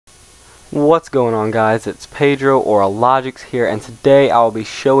What's going on, guys? It's Pedro or Logix here, and today I'll be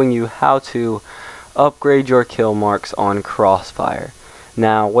showing you how to upgrade your kill marks on CrossFire.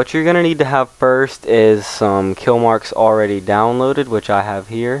 Now, what you're going to need to have first is some kill marks already downloaded, which I have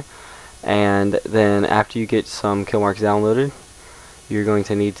here. And then after you get some kill marks downloaded, you're going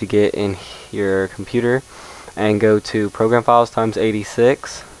to need to get in your computer and go to Program Files times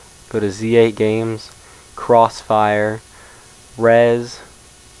 86, go to Z8 Games, CrossFire, Res,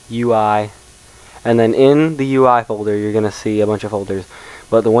 UI, and then in the UI folder you're going to see a bunch of folders,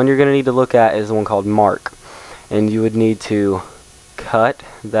 but the one you're going to need to look at is the one called Mark, and you would need to cut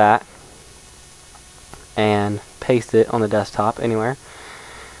that and paste it on the desktop anywhere.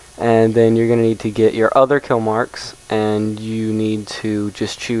 And then you're going to need to get your other kill marks, and you need to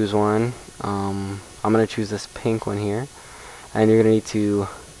just choose one. I'm going to choose this pink one here, and you're going to need to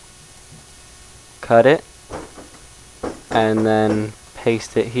cut it and then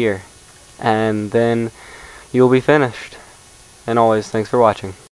paste it here, and then you'll be finished. And always, thanks for watching.